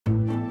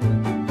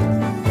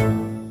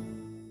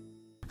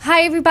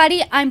Hi,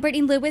 everybody. I'm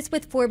Brittany Lewis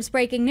with Forbes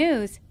Breaking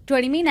News.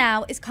 Joining me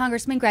now is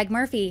Congressman Greg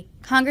Murphy.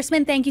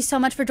 Congressman, thank you so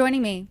much for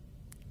joining me.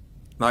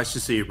 Nice to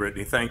see you,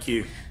 Brittany. Thank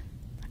you.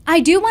 I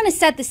do want to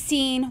set the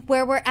scene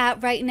where we're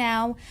at right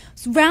now.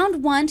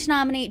 Round one to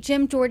nominate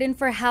Jim Jordan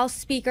for House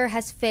Speaker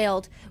has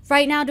failed.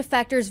 Right now,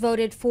 defectors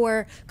voted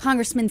for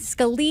Congressman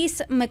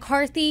Scalise,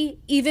 McCarthy,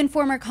 even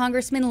former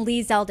Congressman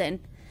Lee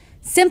Zeldin.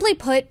 Simply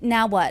put,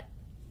 now what?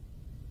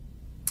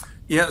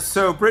 Yeah,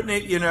 so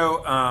Brittany,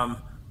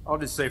 I'll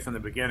just say from the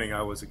beginning,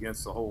 I was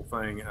against the whole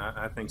thing.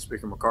 I think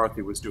Speaker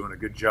McCarthy was doing a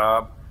good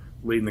job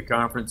leading the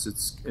conference.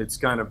 It's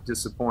kind of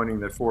disappointing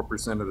that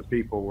 4% of the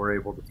people were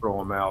able to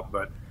throw him out,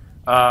 but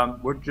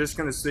we're just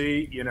going to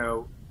see.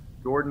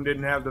 Jordan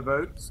didn't have the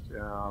votes,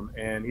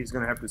 and he's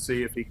going to have to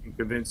see if he can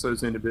convince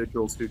those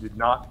individuals who did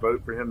not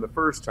vote for him the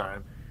first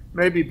time,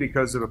 maybe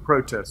because of a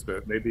protest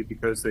vote, maybe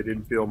because they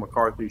didn't feel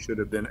McCarthy should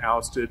have been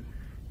ousted,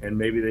 and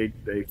maybe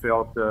they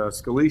felt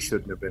Scalise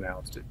shouldn't have been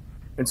ousted.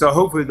 And so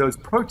hopefully those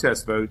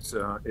protest votes,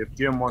 if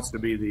Jim wants to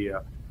be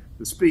the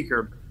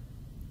speaker,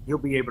 he'll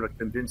be able to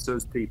convince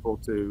those people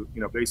to,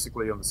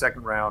 basically on the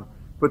second round,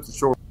 put the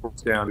shorts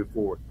down and move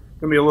forward. It's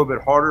going to be a little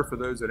bit harder for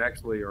those that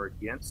actually are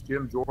against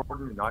Jim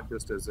Jordan, not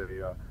just as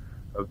a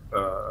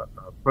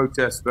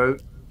protest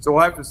vote. So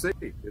we'll have to see.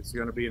 It's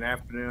going to be an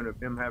afternoon of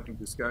him having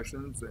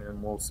discussions,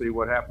 and we'll see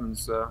what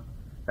happens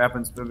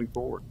moving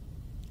forward.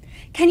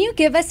 Can you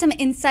give us some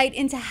insight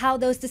into how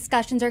those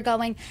discussions are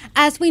going?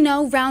 As we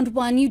know, round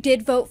one, you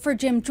did vote for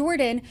Jim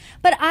Jordan,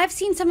 but I've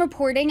seen some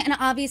reporting, and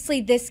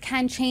obviously this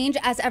can change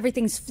as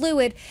everything's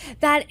fluid,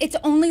 that it's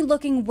only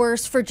looking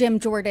worse for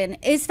Jim Jordan.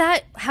 Is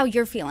that how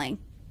you're feeling?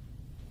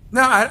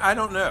 No, I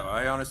don't know.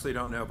 I honestly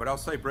don't know. But I'll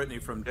say, Brittany,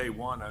 from day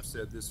one, I've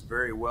said this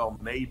very well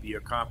may be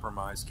a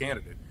compromise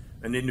candidate,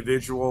 an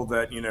individual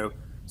that,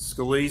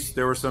 Scalise,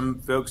 there were some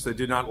folks that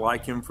did not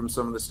like him from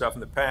some of the stuff in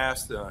the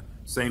past.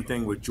 Same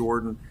thing with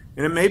Jordan.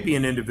 And it may be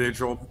an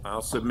individual,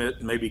 I'll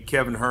submit, maybe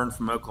Kevin Hern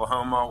from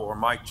Oklahoma or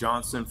Mike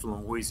Johnson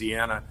from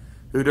Louisiana,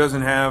 who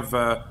doesn't have,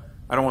 I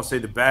don't want to say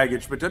the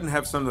baggage, but doesn't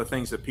have some of the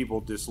things that people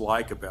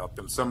dislike about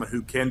them, someone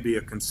who can be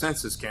a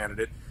consensus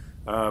candidate.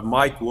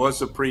 Mike was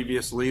a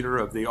previous leader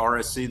of the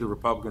RSC, the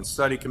Republican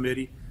Study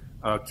Committee.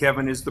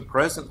 Kevin is the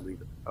present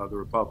leader of the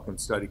Republican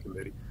Study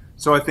Committee.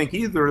 So I think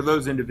either of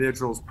those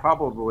individuals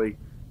probably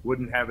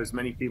wouldn't have as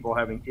many people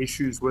having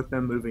issues with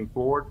them moving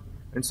forward.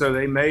 And so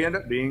they may end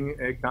up being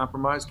a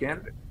compromise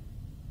candidate.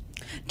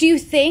 Do you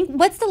think,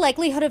 what's the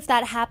likelihood of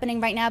that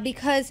happening right now?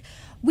 Because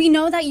we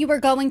know that you were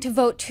going to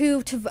vote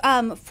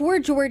for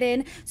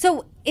Jordan.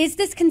 So is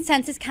this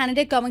consensus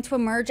candidate going to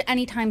emerge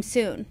anytime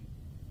soon?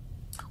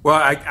 Well,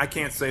 I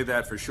can't say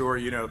that for sure.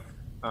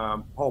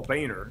 Paul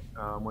Boehner,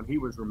 when he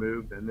was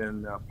removed, and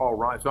then Paul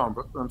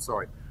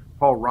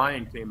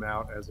Ryan came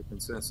out as a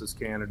consensus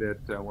candidate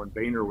when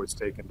Boehner was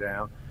taken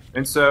down.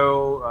 And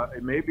so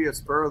it may be a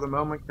spur of the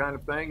moment kind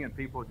of thing, and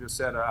people just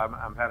said,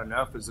 I've had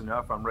enough is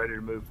enough, I'm ready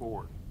to move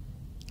forward.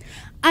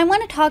 I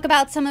want to talk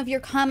about some of your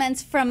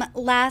comments from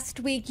last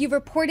week. You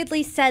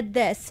reportedly said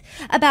this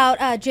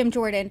about Jim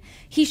Jordan.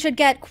 He should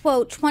get,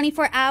 quote,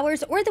 24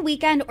 hours or the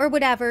weekend or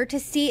whatever to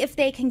see if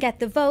they can get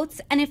the votes.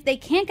 And if they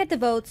can't get the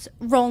votes,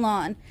 roll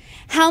on.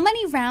 How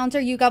many rounds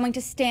are you going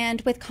to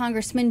stand with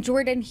Congressman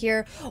Jordan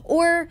here?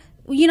 Or,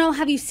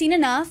 have you seen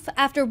enough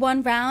after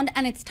one round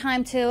and it's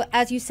time to,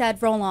 as you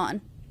said, roll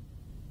on?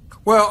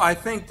 Well, I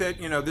think that,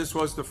 this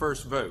was the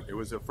first vote. It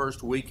was the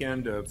first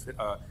weekend of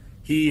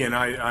he and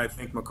I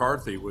think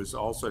McCarthy was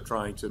also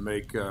trying to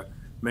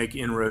make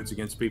inroads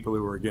against people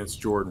who were against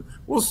Jordan.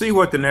 We'll see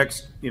what the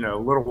next,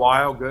 little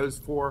while goes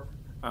for.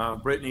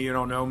 Brittany, you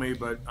don't know me,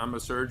 but I'm a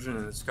surgeon,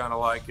 and it's kind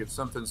of like if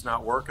something's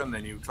not working,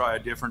 then you try a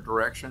different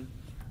direction.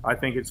 I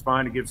think it's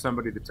fine to give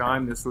somebody the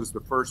time. This was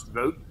the first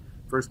vote,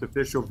 first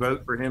official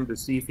vote for him to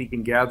see if he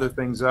can gather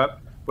things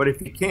up. But if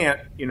he can't,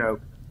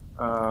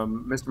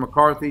 Mr.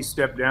 McCarthy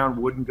stepped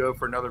down, wouldn't go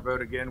for another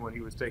vote again when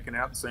he was taken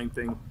out. Same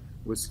thing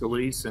with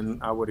Scalise,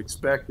 and I would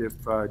expect if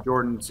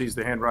Jordan sees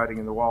the handwriting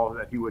in the wall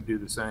that he would do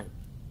the same.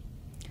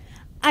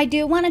 I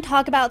do want to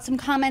talk about some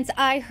comments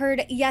I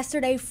heard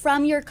yesterday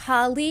from your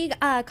colleague,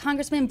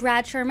 Congressman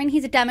Brad Sherman.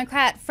 He's a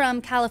Democrat from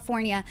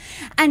California,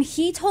 and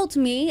he told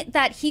me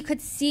that he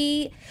could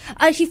see,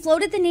 he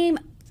floated the name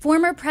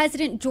former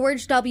President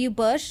George W.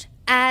 Bush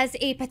as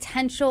a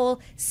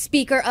potential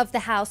Speaker of the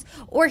House.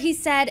 Or he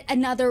said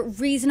another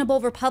reasonable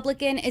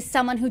Republican is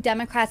someone who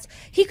Democrats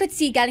he could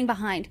see getting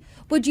behind.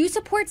 Would you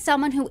support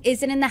someone who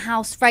isn't in the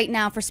House right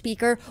now for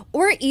Speaker,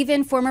 or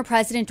even former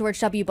President George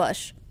W.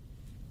 Bush?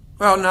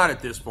 Well, not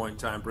at this point in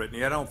time,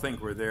 Brittany. I don't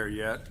think we're there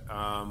yet.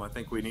 I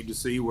think we need to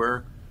see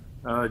where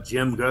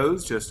Jim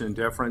goes, just in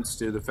deference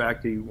to the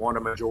fact he won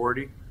a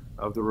majority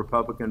of the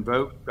Republican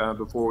vote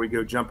before we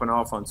go jumping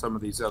off on some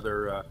of these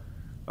other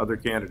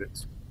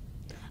candidates.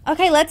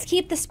 Okay, let's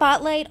keep the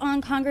spotlight on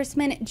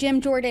Congressman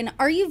Jim Jordan.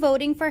 Are you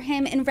voting for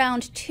him in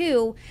round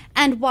two,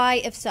 and why,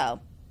 if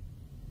so?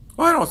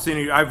 Well, I don't see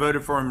any. I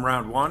voted for him in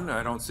round one.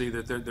 I don't see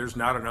that there's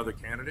not another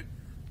candidate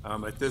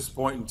at this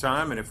point in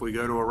time. And if we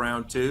go to a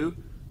round two,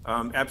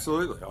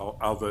 absolutely,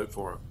 I'll vote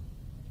for him.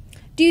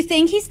 Do you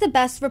think he's the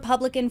best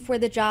Republican for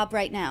the job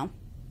right now?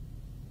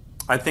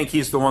 I think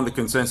he's the one the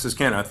consensus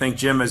can. I think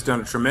Jim has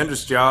done a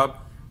tremendous job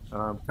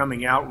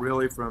coming out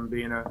really from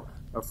being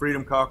a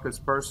Freedom Caucus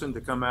person to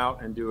come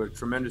out and do a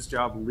tremendous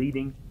job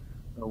leading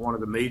one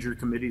of the major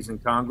committees in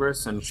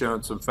Congress and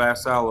showing some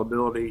facile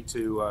ability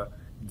to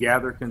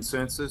gather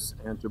consensus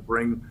and to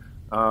bring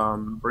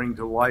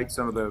to light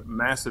some of the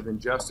massive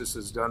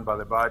injustices done by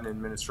the Biden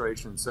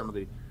administration and some of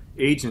the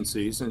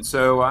agencies. And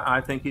so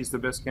I think he's the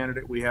best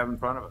candidate we have in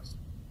front of us.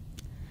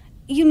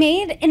 You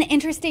made an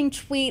interesting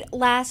tweet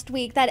last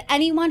week that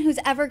anyone who's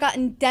ever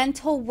gotten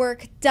dental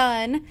work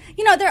done,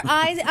 their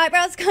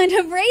eyebrows kind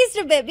of raised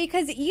a bit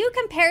because you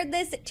compared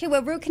this to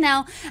a root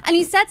canal and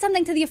you said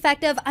something to the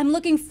effect of, I'm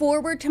looking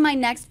forward to my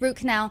next root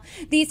canal,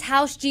 these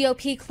House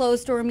GOP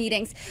closed door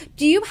meetings.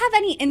 Do you have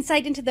any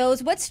insight into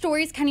those? What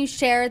stories can you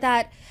share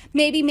that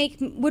maybe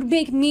would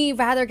make me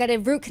rather get a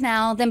root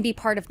canal than be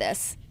part of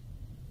this?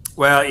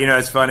 Well,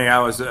 it's funny. I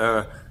was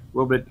a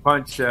little bit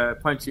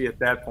punchy at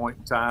that point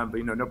in time, but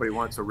nobody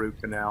wants a root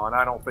canal, and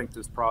I don't think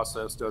this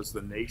process does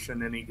the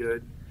nation any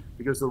good,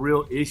 because the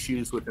real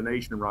issues with the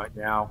nation right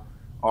now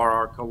are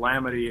our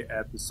calamity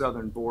at the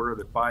southern border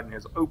that Biden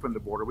has opened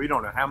the border. We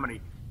don't know how many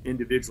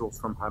individuals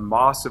from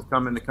Hamas have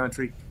come in the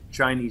country,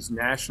 Chinese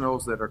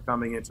nationals that are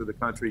coming into the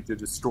country to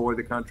destroy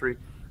the country.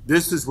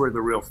 This is where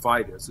the real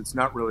fight is. It's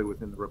not really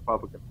within the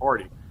Republican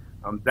Party.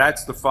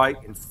 That's the fight.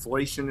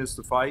 Inflation is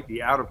the fight.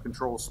 The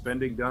out-of-control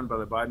spending done by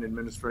the Biden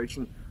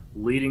administration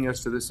leading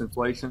us to this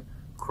inflation.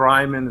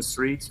 Crime in the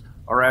streets,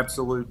 our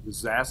absolute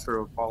disaster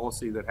of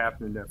policy that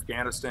happened in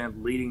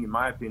Afghanistan, leading, in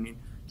my opinion,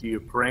 to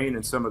Ukraine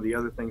and some of the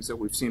other things that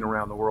we've seen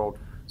around the world.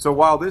 So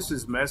while this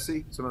is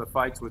messy, some of the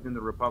fights within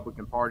the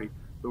Republican Party,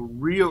 the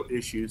real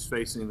issues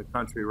facing the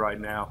country right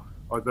now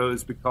are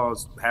those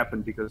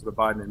happened because of the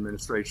Biden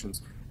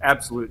administration's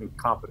absolute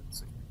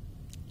incompetency.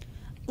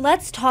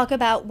 Let's talk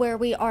about where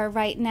we are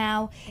right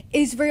now.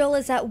 Israel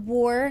is at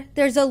war.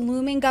 There's a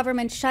looming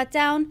government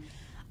shutdown.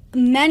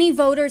 Many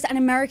voters and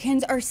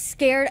Americans are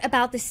scared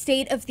about the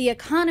state of the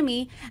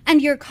economy.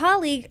 And your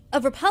colleague,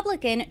 a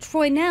Republican,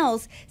 Troy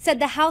Nehls, said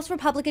the House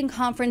Republican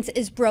Conference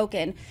is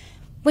broken.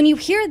 When you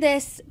hear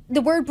this,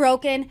 the word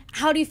broken,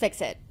 how do you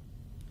fix it?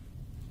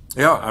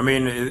 Yeah, I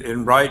mean,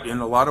 in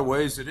a lot of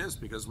ways it is,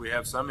 because we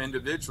have some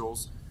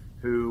individuals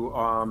who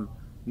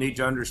need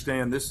to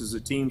understand this is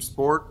a team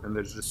sport, and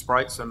there's,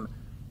 despite some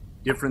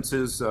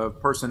differences of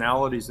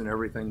personalities and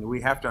everything, we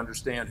have to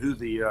understand who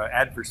the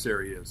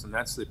adversary is, and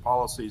that's the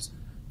policies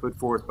put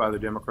forth by the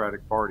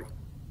Democratic Party.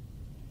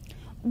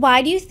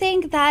 Why do you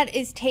think that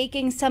is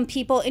taking some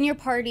people in your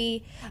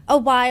party a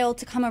while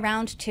to come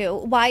around to?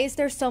 Why is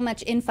there so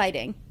much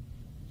infighting?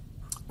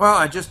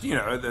 Well,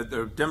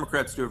 the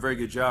Democrats do a very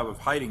good job of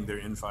hiding their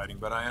infighting,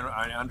 but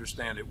I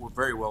understand it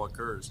very well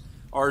occurs.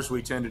 Ours,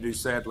 we tend to do,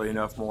 sadly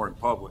enough, more in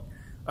public.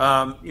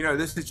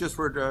 This is just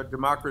where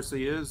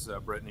democracy is,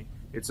 Brittany.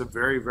 It's a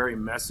very, very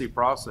messy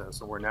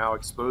process, and we're now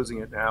exposing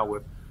it now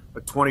with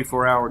a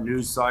 24-hour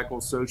news cycle,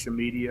 social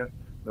media,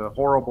 the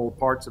horrible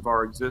parts of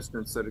our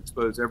existence that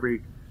expose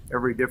every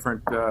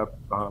different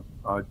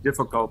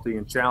difficulty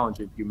and challenge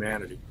in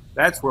humanity.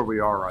 That's where we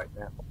are right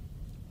now.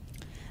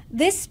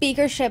 This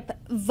speakership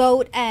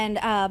vote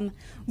and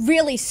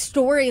really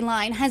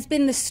storyline has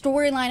been the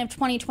storyline of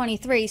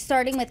 2023,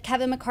 starting with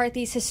Kevin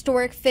McCarthy's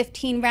historic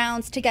 15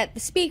 rounds to get the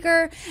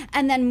speaker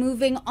and then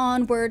moving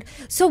onward.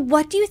 So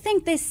what do you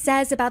think this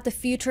says about the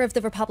future of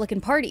the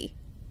Republican Party?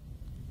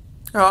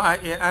 No,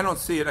 I don't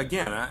see it.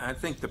 Again, I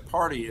think the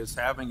party is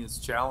having its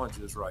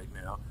challenges right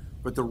now,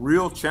 but the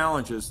real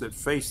challenges that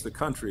face the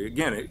country,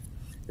 again,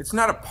 it's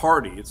not a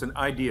party, it's an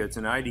idea, it's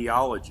an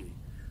ideology.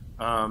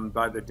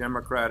 By the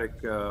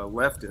Democratic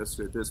leftists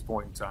at this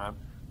point in time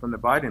from the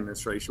Biden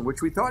administration,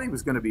 which we thought he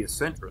was going to be a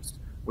centrist.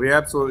 We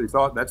absolutely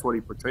thought that's what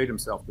he portrayed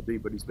himself to be,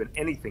 but he's been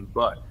anything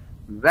but.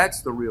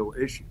 That's the real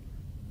issue.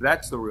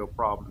 That's the real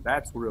problem.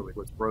 That's really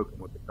what's broken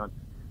with the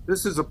country.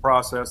 This is a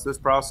process. This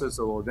process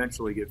will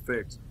eventually get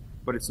fixed,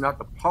 but it's not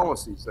the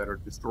policies that are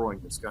destroying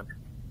this country.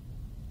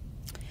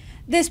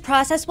 This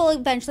process will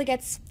eventually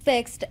get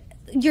fixed,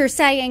 you're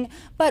saying,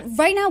 but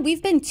right now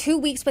we've been 2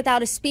 weeks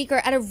without a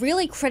speaker at a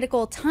really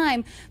critical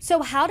time.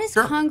 So how does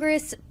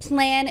Congress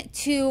plan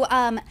to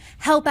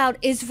help out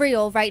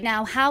Israel right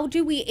now? How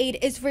do we aid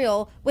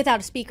Israel without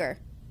a speaker?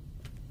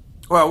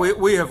 Well,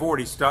 we have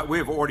already stopped. We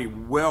have already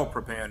well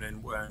prepared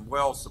and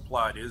well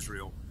supplied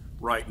Israel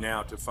right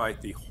now to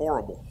fight the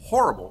horrible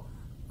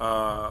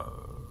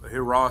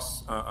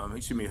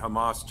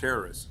Hamas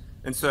terrorists.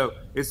 And so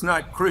it's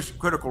not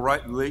critical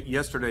right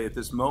yesterday at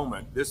this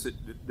moment,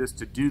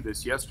 to do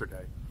this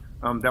yesterday,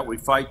 that we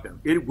fight them.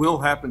 It will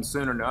happen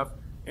soon enough,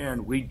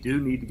 and we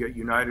do need to get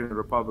united in the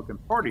Republican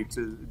Party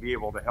to be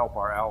able to help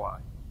our ally.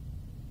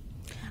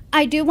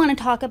 I do want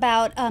to talk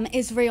about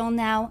Israel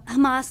now.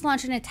 Hamas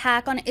launched an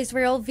attack on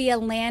Israel via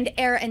land,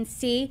 air, and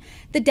sea,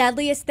 the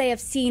deadliest they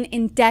have seen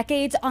in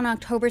decades, on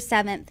October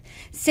 7th.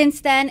 Since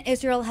then,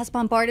 Israel has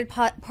bombarded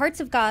parts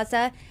of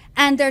Gaza,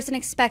 and there's an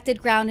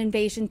expected ground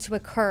invasion to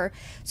occur.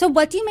 So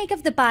what do you make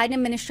of the Biden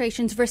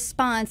administration's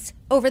response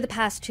over the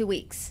past 2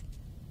 weeks?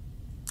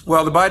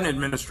 Well, the Biden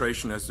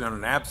administration has done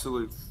an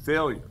absolute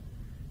failure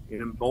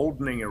in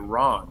emboldening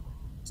Iran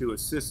to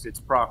assist its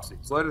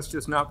proxies. Let us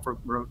just not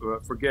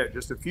forget,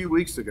 just a few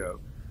weeks ago,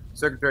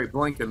 Secretary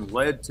Blinken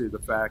led to the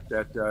fact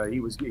that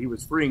he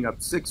was freeing up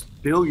 $6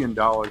 billion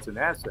in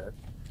assets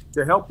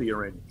to help the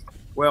Iranians.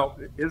 Well,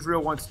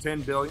 Israel wants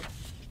 $10 billion.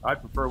 I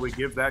prefer we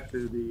give that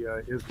to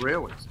the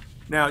Israelis.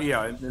 Now,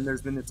 yeah, and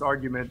there's been this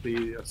argument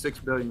the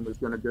 $6 billion was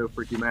going to go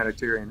for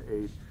humanitarian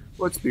aid.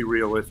 Let's be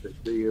realistic.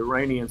 The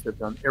Iranians have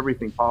done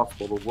everything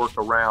possible to work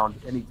around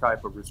any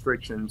type of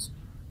restrictions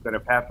that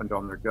have happened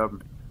on their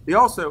government. They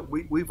also,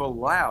 we've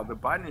allowed, the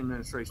Biden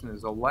administration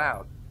has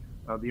allowed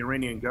the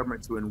Iranian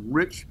government to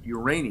enrich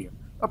uranium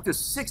up to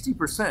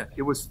 60%.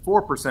 It was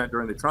 4%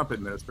 during the Trump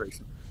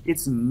administration.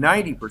 It's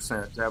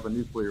 90% to have a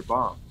nuclear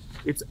bomb.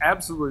 It's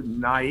absolute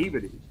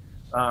naivety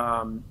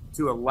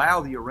to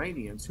allow the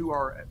Iranians, who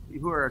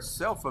are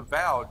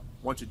self-avowed,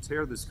 want to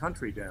tear this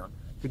country down,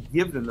 to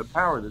give them the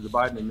power that the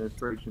Biden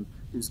administration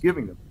is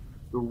giving them.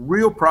 The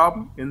real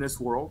problem in this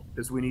world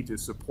is we need to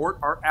support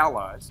our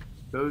allies,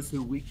 those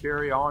who we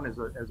carry on as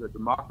a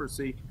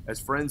democracy, as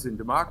friends in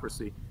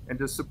democracy, and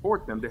to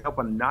support them to help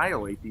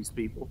annihilate these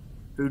people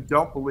who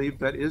don't believe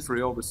that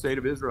Israel, the state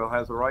of Israel,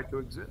 has a right to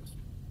exist.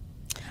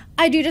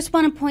 I do just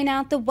want to point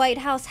out the White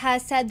House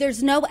has said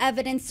there's no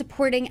evidence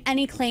supporting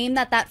any claim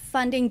that that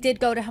funding did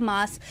go to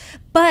Hamas.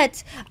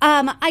 But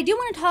I do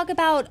want to talk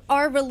about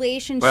our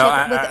relationship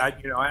I'm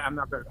not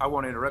going to, I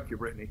want to interrupt you,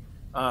 Brittany.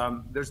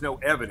 There's no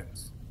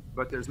evidence,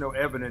 but there's no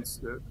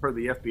evidence per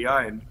the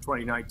FBI in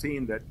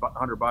 2019 that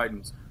Hunter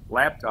Biden's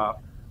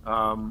laptop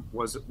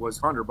was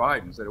Hunter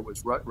Biden's, that it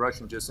was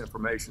Russian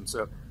disinformation.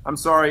 So I'm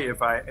sorry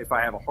if I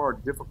have a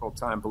difficult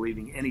time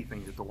believing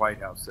anything that the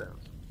White House says.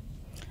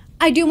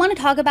 I do want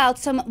to talk about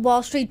some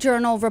Wall Street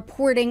Journal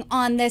reporting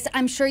on this.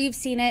 I'm sure you've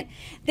seen it.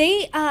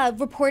 They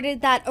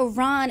reported that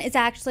Iran is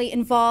actually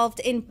involved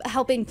in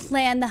helping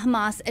plan the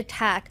Hamas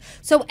attack.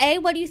 So A,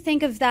 what do you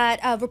think of that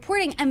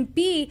reporting? And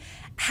B,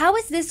 how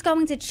is this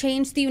going to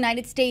change the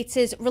United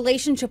States'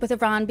 relationship with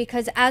Iran?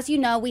 Because as you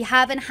know, we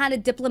haven't had a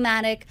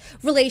diplomatic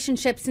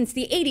relationship since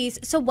the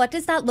 80s. So what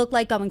does that look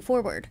like going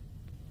forward?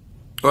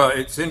 Well,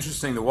 it's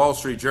interesting. The Wall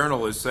Street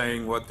Journal is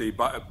saying what the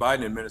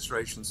Biden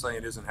administration is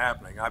saying isn't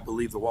happening. I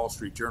believe the Wall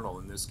Street Journal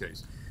in this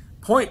case.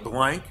 Point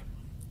blank,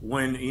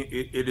 when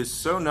it is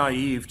so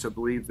naive to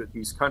believe that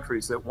these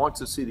countries that want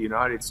to see the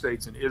United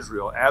States and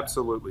Israel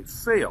absolutely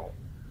fail,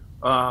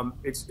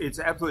 it's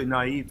absolutely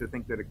naive to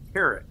think that a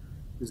carrot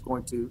is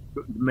going to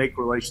make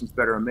relations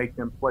better and make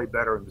them play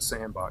better in the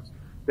sandbox.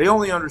 They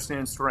only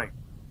understand strength.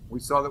 We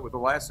saw that with the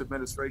last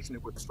administration,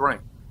 it was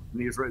strength. And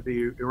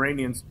the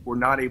Iranians were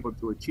not able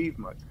to achieve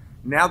much.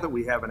 Now that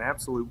we have an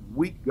absolute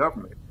weak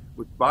government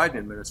with Biden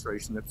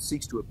administration that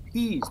seeks to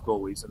appease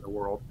bullies in the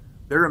world,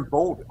 they're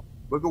emboldened.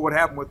 Look at what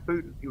happened with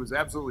Putin. He was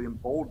absolutely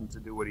emboldened to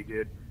do what he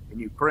did in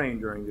Ukraine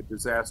during the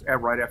disaster,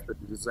 right after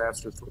the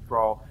disastrous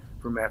withdrawal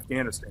from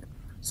Afghanistan.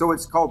 So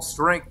it's called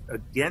strength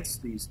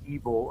against these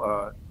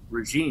evil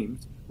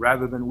regimes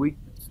rather than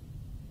weakness.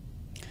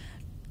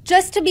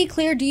 Just to be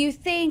clear, do you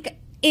think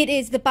it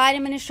is the Biden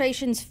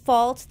administration's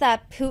fault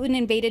that Putin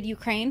invaded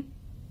Ukraine?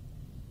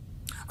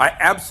 I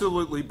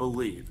absolutely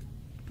believe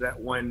that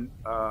when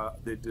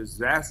the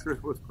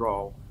disastrous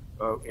withdrawal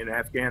in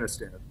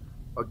Afghanistan,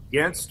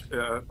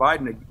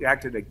 Biden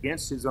acted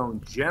against his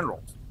own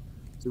generals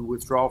to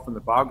withdraw from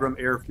the Bagram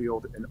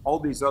airfield and all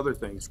these other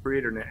things,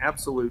 created an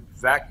absolute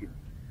vacuum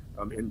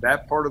in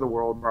that part of the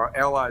world where our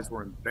allies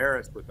were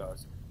embarrassed with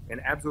us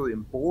and absolutely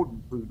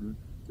emboldened Putin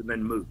to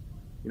then move.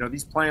 You know,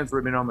 these plans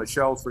were been on the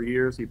shelves for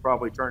years. He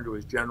probably turned to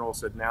his general and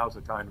said, now's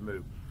the time to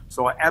move.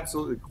 So I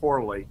absolutely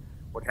correlate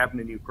what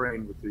happened in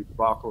Ukraine with the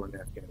debacle in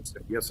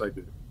Afghanistan. Yes, I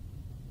do.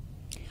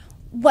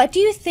 What do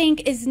you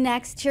think is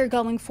next here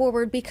going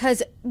forward?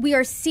 Because we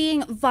are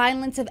seeing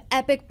violence of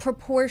epic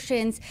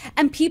proportions,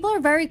 and people are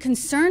very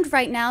concerned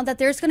right now that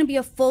there's going to be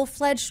a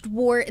full-fledged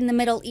war in the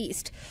Middle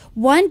East.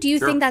 One, do you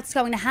think that's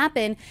going to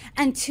happen?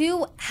 And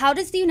two, how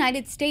does the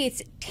United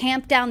States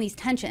tamp down these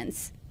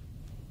tensions?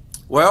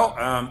 Well,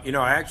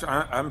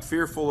 I'm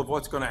fearful of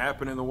what's going to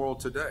happen in the world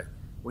today.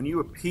 When you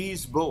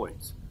appease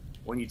bullies,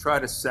 when you try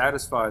to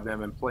satisfy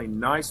them and play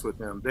nice with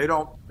them,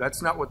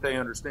 that's not what they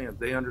understand.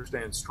 They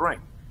understand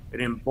strength.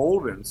 It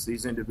emboldens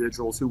these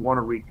individuals who want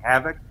to wreak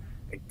havoc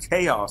and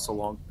chaos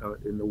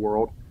in the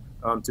world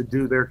to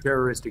do their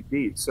terroristic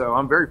deeds. So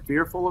I'm very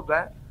fearful of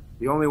that.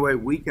 The only way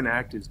we can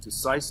act is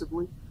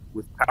decisively,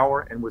 with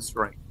power and with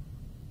strength.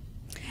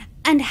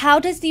 And how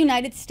does the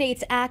United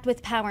States act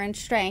with power and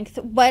strength?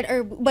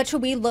 What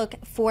should we look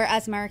for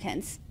as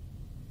Americans?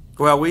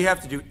 Well, we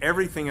have to do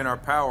everything in our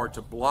power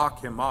to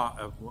block Iran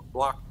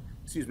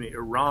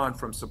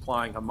from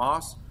supplying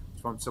Hamas,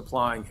 from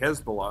supplying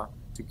Hezbollah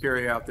to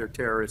carry out their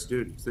terrorist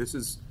duties. This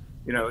is,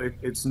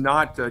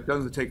 it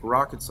doesn't take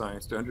rocket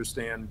science to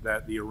understand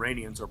that the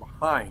Iranians are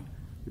behind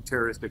the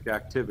terroristic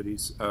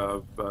activities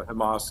of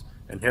Hamas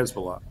and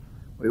Hezbollah.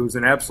 It was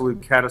an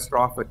absolute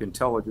catastrophic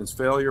intelligence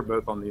failure,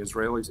 both on the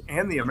Israelis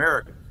and the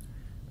Americans,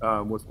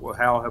 with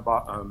how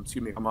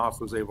Hamas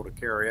was able to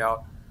carry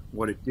out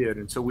what it did.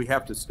 And so we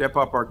have to step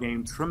up our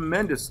game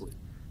tremendously.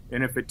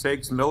 And if it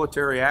takes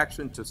military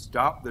action to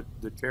stop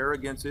the terror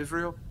against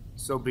Israel,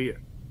 so be it.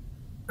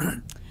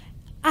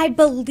 I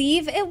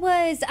believe it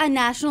was a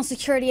national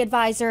security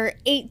advisor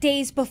 8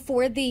 days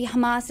before the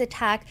Hamas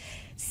attack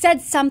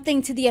said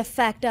something to the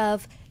effect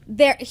of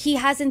he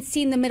hasn't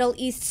seen the Middle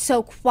East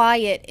so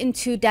quiet in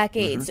 2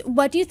 decades.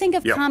 What do you think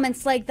of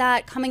comments like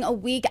that coming a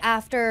week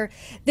after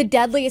the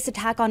deadliest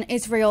attack on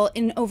Israel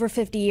in over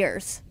 50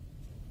 years?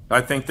 I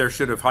think they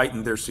should have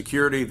heightened their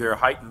security,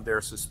 heightened their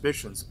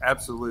suspicions,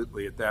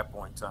 absolutely, at that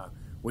point in time.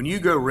 When you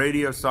go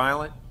radio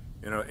silent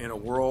in a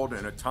world,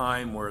 in a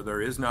time where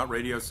there is not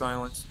radio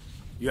silence,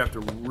 you have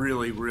to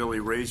really, really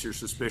raise your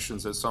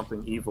suspicions that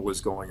something evil is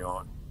going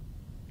on.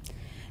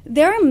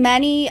 There are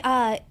many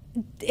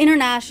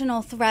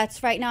international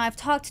threats right now. I've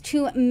talked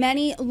to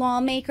many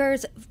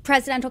lawmakers,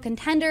 presidential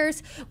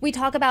contenders. We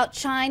talk about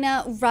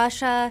China,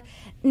 Russia,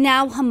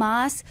 now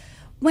Hamas.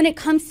 When it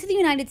comes to the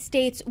United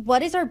States,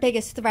 what is our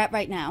biggest threat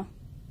right now?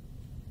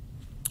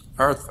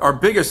 Our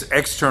biggest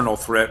external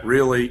threat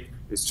really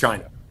is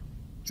China.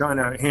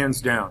 China,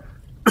 hands down.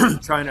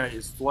 China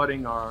is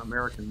flooding our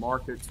American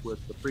markets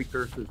with the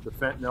precursors to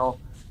fentanyl,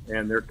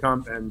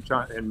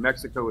 and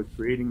Mexico is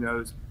creating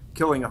those,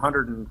 killing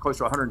close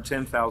to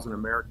 110,000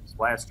 Americans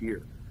last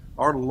year.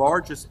 Our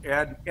largest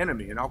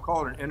enemy, and I'll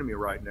call it an enemy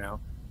right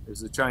now, is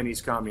the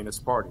Chinese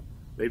Communist Party.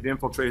 They've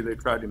infiltrated,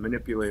 they've tried to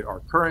manipulate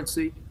our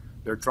currency.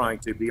 They're trying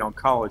to be on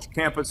college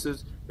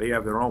campuses. They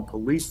have their own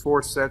police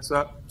force set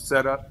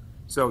up.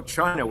 So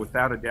China,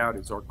 without a doubt,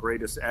 is our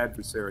greatest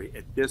adversary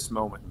at this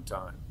moment in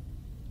time.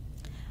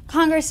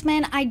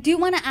 Congressman, I do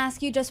want to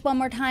ask you just one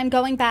more time,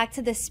 going back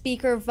to the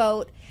speaker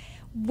vote.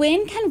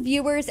 When can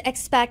viewers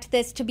expect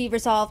this to be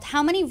resolved?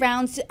 How many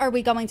rounds are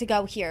we going to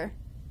go here?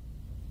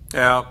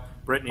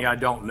 Brittany, I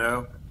don't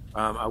know.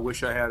 I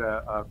wish I had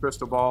a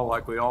crystal ball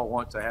like we all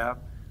want to have.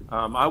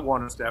 I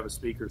want us to have a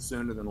speaker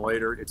sooner than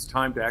later. It's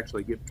time to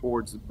actually get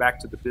back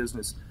to the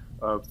business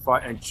of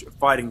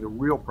fighting the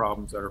real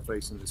problems that are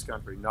facing this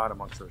country, not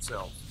amongst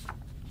ourselves.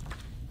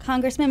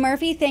 Congressman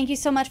Murphy, thank you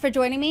so much for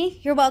joining me.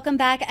 You're welcome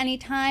back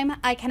anytime.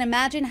 I can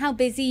imagine how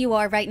busy you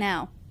are right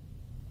now.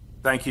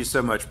 Thank you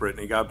so much,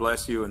 Brittany. God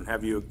bless you,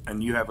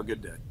 and you have a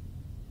good day.